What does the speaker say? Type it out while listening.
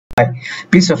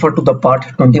Please refer to the part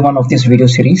 21 of this video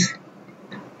series.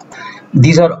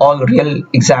 These are all real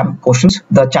exam questions.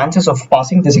 The chances of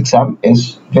passing this exam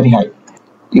is very high.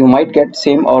 You might get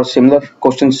same or similar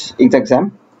questions in the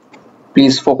exam.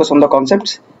 Please focus on the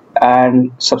concepts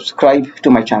and subscribe to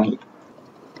my channel.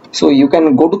 So you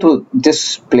can go to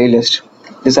this playlist.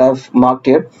 This I have marked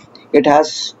here. It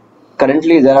has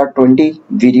currently there are 20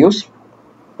 videos.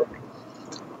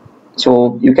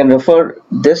 So you can refer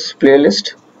this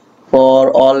playlist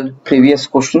for all previous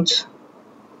questions.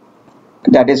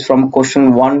 That is from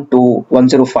question 1 to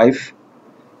 105.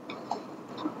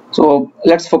 So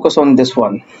let's focus on this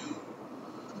one.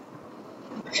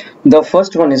 The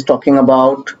first one is talking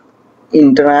about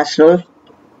international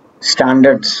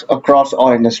standards across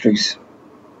all industries.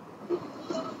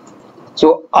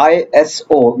 So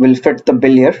ISO will fit the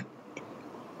bill here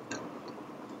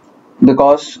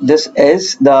because this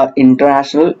is the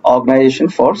International Organization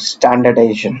for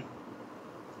Standardization.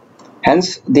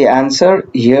 Hence the answer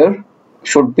here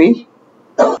should be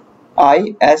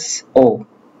ISO.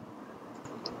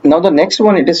 Now the next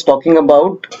one, it is talking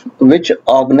about which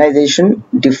organization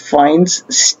defines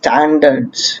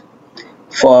standards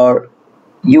for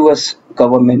US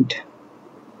government.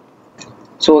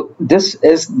 So this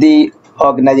is the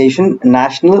organization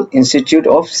National Institute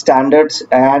of Standards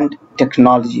and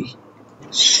Technology.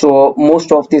 So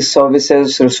most of these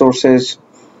services, resources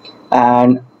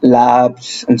and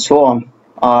labs and so on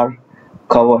are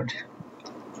covered.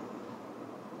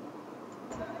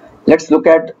 Let's look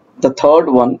at the third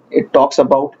one. It talks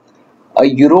about a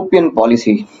European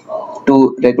policy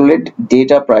to regulate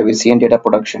data privacy and data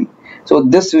protection. So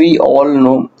this we all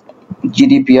know,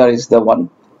 GDPR is the one.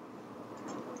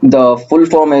 The full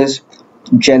form is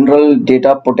General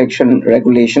Data Protection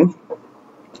Regulation.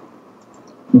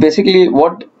 Basically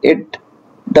what it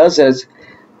does is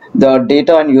the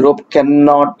data in Europe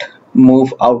cannot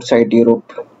move outside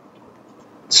Europe.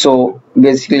 So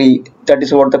basically that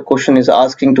is what the question is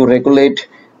asking, to regulate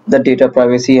the data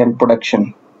privacy and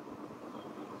protection.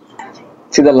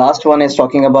 See, the last one is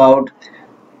talking about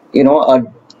a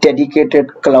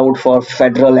dedicated cloud for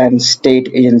federal and state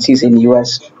agencies in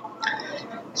US.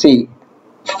 See,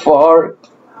 for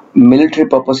military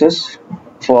purposes,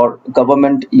 for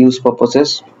government use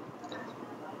purposes,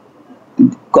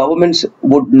 governments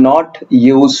would not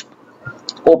use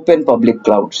open public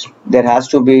clouds. There has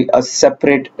to be a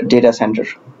separate data center.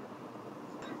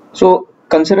 So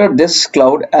consider this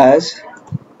cloud as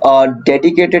a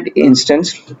dedicated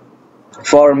instance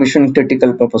for mission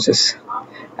critical purposes,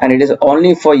 and it is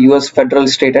only for US federal,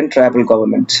 state and tribal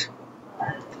governments.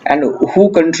 And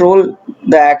who control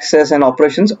the access and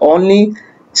operations? Only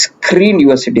screened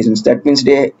US citizens. That means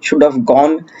they should have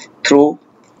gone through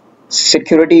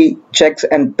security checks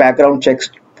and background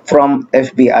checks from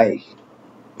FBI.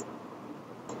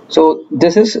 So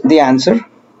this is the answer.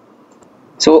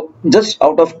 So just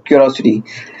out of curiosity,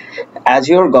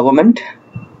 Azure government,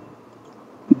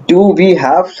 do we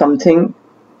have something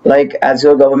like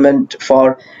Azure government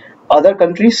for other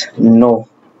countries? No.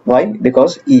 Why?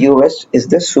 Because US is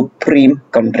the supreme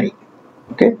country.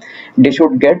 Okay, they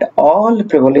should get all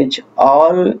privilege,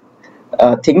 all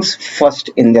things first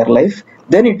in their life,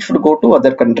 then it should go to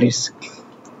other countries.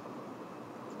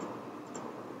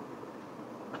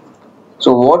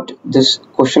 So what this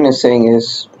question is saying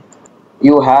is,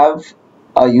 you have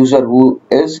a user who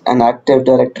is an Active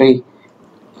Directory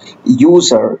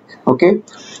user. Okay,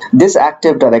 this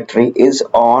Active Directory is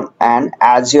on an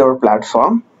Azure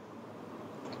platform.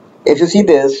 If you see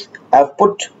this, I've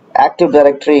put Active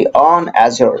Directory on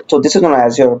Azure. So this is on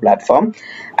Azure platform,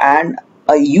 and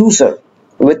a user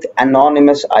with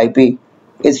anonymous IP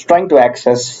is trying to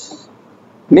access,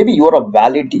 maybe you are a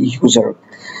valid user,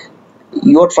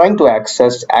 you are trying to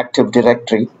access Active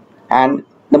Directory, and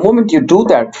the moment you do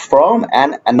that from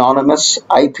an anonymous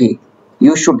IP,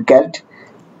 you should get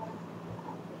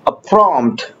a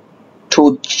prompt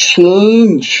to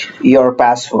change your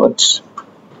passwords.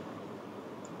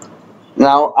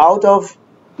 Now out of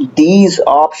these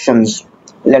options,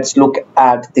 let's look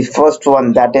at the first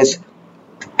one, that is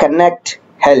Connect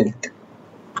Health.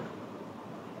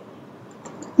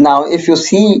 Now if you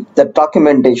see the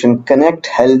documentation, Connect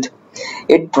Health,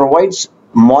 it provides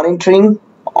monitoring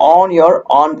on your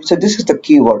so this is the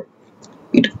keyword,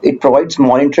 it provides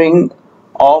monitoring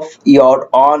of your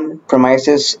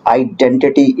on-premises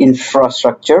identity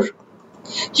infrastructure.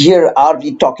 Here are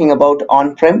we talking about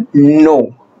on-prem?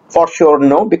 No, for sure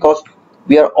no, because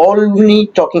we are only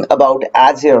talking about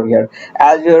Azure here.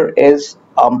 Azure is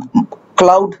a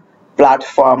cloud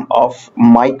platform of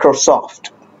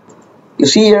Microsoft. You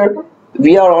see here,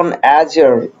 we are on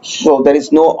Azure, so there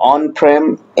is no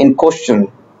on-prem in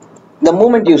question. The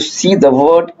moment you see the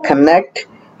word connect,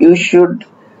 you should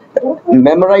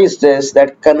memorize this,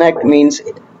 that connect means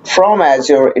from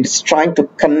Azure it's trying to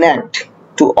connect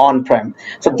to on-prem.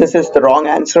 So this is the wrong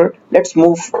answer. Let's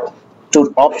move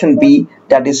to option B,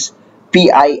 that is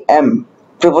PIM,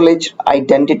 privileged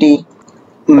identity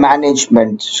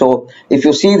management. So if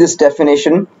you see this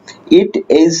definition, it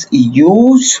is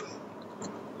used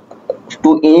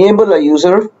to enable a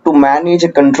user to manage,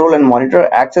 control and monitor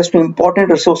access to important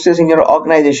resources in your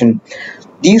organization.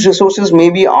 These resources may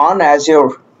be on Azure.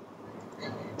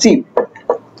 See,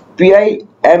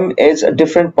 PIM is a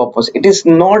different purpose. It is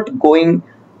not going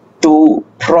to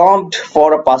prompt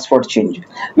for a password change.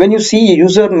 When you see a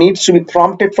user needs to be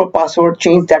prompted for password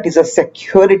change, that is a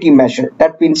security measure.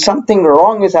 That means something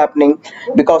wrong is happening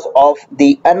because of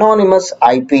the anonymous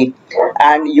IP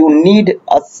and you need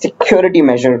a security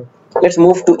measure. Let's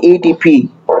move to ATP.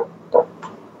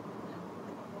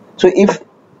 So if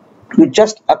you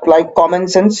just apply common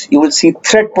sense, you will see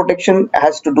threat protection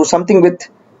has to do something with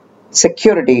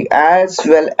security, as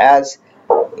well as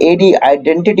AD,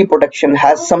 identity protection,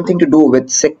 has something to do with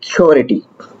security.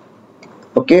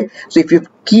 Okay, so if you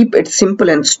keep it simple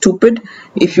and stupid,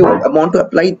 if you want to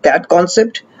apply that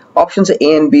concept, options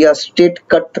A and B are straight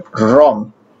cut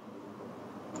wrong.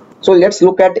 So let's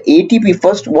look at ATP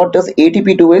first. What does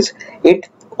ATP do is it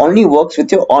only works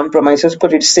with your on-premises,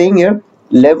 but it's saying here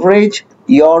leverage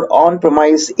your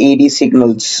on-premise AD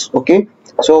signals. Okay,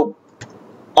 so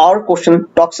our question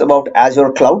talks about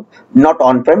Azure cloud, not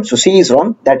on-prem, so C is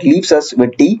wrong. That leaves us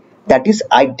with D, that is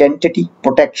identity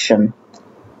protection.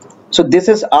 So this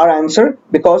is our answer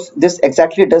because this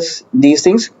exactly does these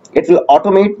things. It will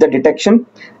automate the detection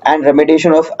and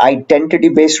remediation of identity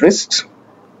based risks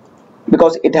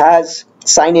because it has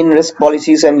sign-in risk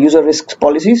policies and user risk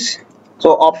policies.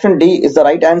 So option D is the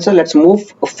right answer. Let's move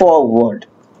forward.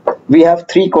 We have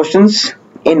 3 questions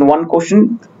in one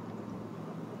question.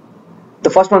 The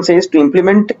first one says, to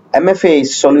implement MFA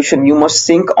solution, you must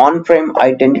sync on-prem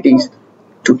identities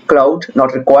to cloud,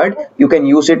 not required. You can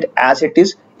use it as it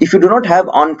is. If you do not have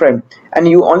on-prem and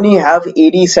you only have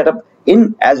AD set up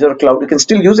in Azure cloud, you can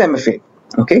still use MFA.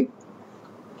 Okay.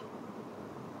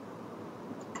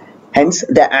 Hence,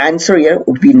 the answer here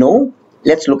would be no.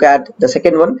 Let's look at the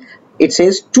second one. It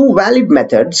says 2 valid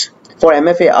methods for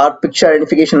MFA are picture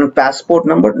identification and passport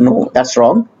number. No, that's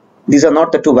wrong. These are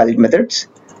not the 2 valid methods.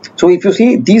 So if you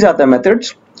see, these are the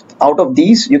methods. Out of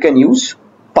these, you can use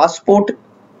passport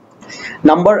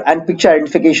number and picture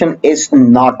identification is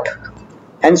not.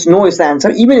 Hence, no is the answer.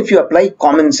 Even if you apply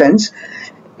common sense,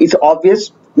 it's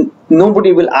obvious.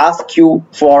 Nobody will ask you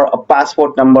for a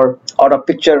passport number or a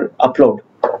picture upload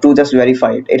to just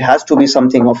verify it. It has to be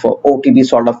something of a OTP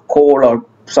sort of code or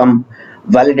some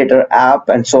validator app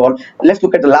and so on. Let's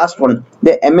look at the last one.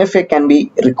 The MFA can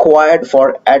be required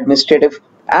for administrative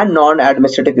and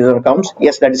non-administrative user accounts.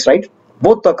 Yes, that is right.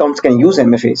 Both accounts can use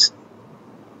MFAs.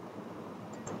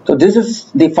 So this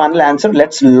is the final answer.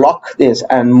 Let's lock this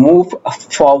and move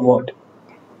forward.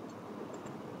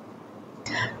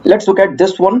 Let's look at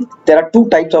this one. There are 2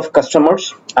 types of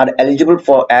customers are eligible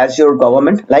for Azure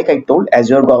government. Like I told,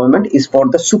 Azure government is for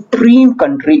the supreme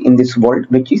country in this world,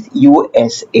 which is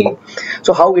USA.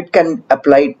 So how it can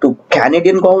apply to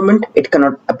Canadian government? It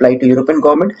cannot apply to European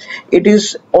government. It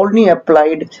is only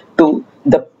applied to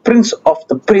the prince of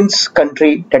the prince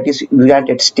country, that is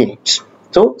United States.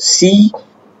 So C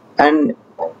and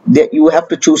you have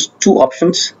to choose 2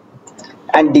 options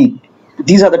and D.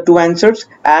 These are the 2 answers,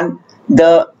 and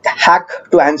the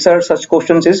hack to answer such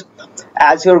questions is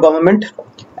Azure government.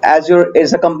 Azure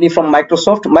is a company from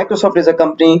Microsoft. Microsoft is a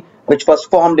company which was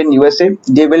formed in USA.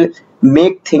 They will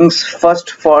make things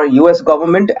first for US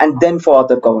government and then for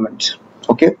other governments.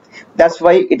 Okay, that's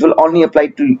why it will only apply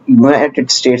to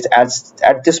United States as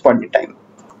at this point in time.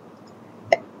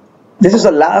 This is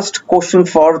the last question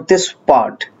for this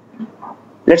part.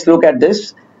 Let's look at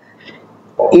this.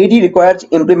 AD requires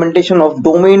implementation of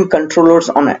domain controllers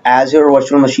on Azure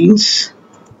virtual machines.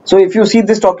 So if you see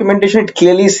this documentation, it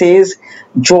clearly says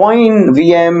join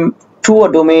VM to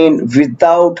a domain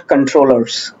without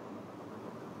controllers.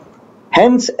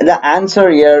 Hence, the answer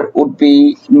here would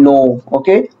be no.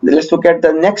 Okay, let's look at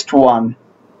the next one.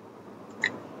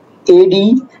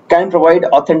 AD can provide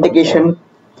authentication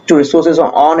to resources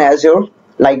on Azure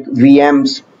like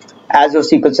VMs, Azure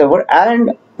SQL Server,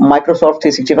 and Microsoft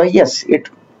 365. Yes,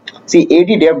 see,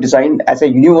 AD they have designed as a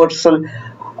universal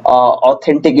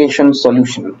authentication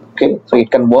solution. Okay, so it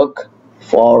can work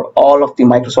for all of the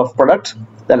Microsoft products.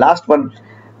 The last one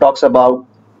talks about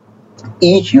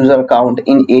each user account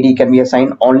in AD can be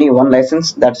assigned only one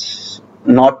license. That's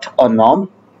not a norm.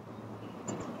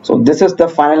 So this is the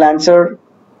final answer.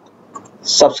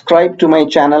 Subscribe to my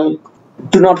channel.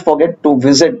 Do not forget to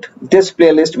visit this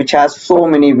playlist, which has so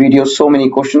many videos, so many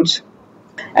questions.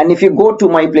 And if you go to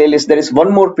my playlist, there is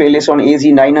one more playlist on AZ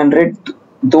 900.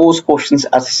 Those questions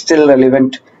are still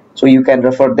relevant, so you can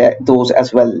refer those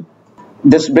as well.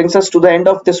 This brings us to the end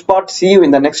of this part. See you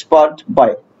in the next part.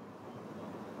 Bye.